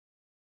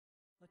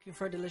Looking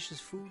for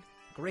delicious food,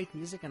 great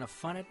music, and a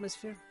fun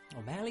atmosphere?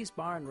 O'Malley's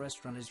Bar and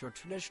Restaurant is your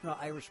traditional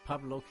Irish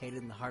pub located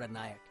in the heart of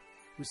Nyack,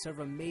 who serve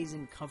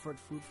amazing comfort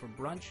food for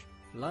brunch,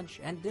 lunch,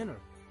 and dinner.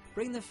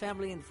 Bring the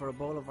family in for a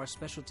bowl of our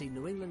specialty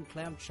New England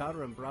clam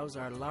chowder and browse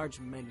our large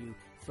menu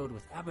filled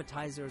with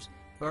appetizers,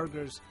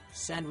 burgers,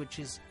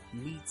 sandwiches,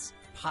 meats,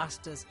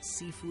 pastas,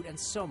 seafood, and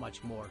so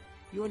much more.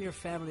 You and your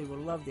family will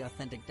love the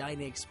authentic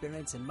dining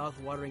experience and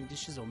mouth-watering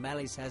dishes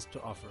O'Malley's has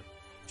to offer.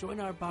 Join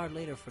our bar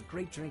later for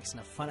great drinks and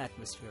a fun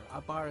atmosphere.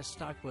 Our bar is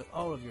stocked with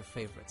all of your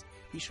favorites.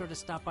 Be sure to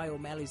stop by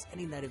O'Malley's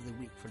any night of the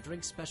week for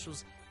drink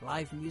specials,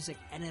 live music,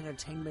 and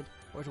entertainment,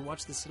 or to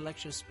watch the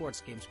selection of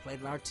sports games played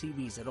on our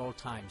TVs at all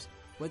times.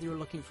 Whether you're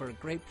looking for a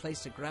great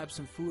place to grab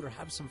some food or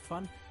have some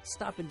fun,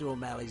 stop into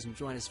O'Malley's and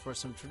join us for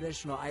some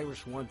traditional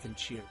Irish warmth and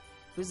cheer.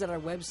 Visit our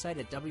website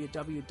at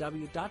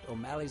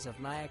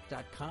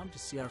www.o'malleysofnyack.com to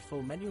see our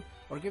full menu,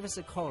 or give us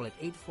a call at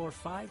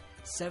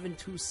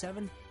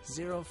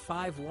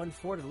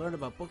 845-727-0514 to learn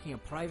about booking a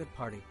private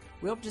party.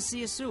 We hope to see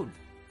you soon.